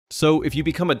So if you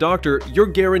become a doctor, you're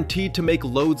guaranteed to make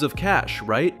loads of cash,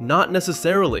 right? Not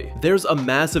necessarily. There's a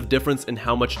massive difference in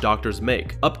how much doctors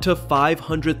make, up to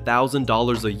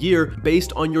 $500,000 a year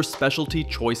based on your specialty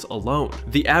choice alone.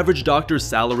 The average doctor's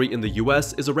salary in the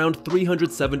US is around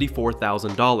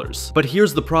 $374,000. But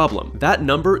here's the problem. That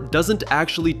number doesn't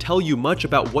actually tell you much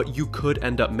about what you could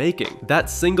end up making. That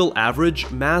single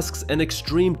average masks an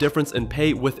extreme difference in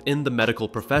pay within the medical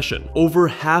profession. Over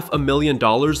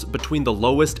 $500,000 between the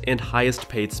lowest and highest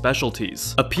paid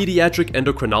specialties. A pediatric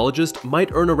endocrinologist might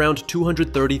earn around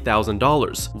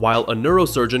 $230,000, while a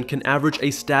neurosurgeon can average a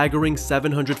staggering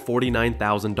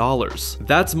 $749,000.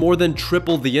 That's more than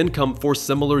triple the income for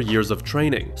similar years of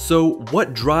training. So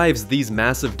what drives these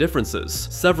massive differences?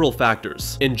 Several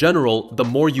factors. In general, the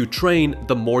more you train,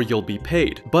 the more you'll be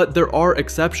paid. But there are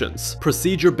exceptions.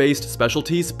 Procedure-based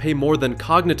specialties pay more than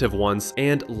cognitive ones,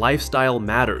 and lifestyle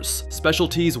matters.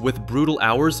 Specialties with brutal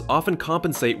hours often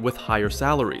compensate with higher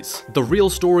salaries. The real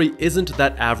story isn't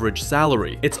that average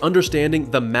salary, it's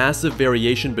understanding the massive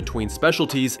variation between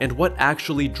specialties and what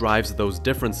actually drives those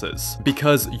differences.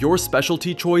 Because your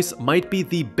specialty choice might be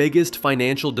the biggest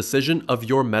financial decision of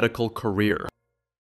your medical career.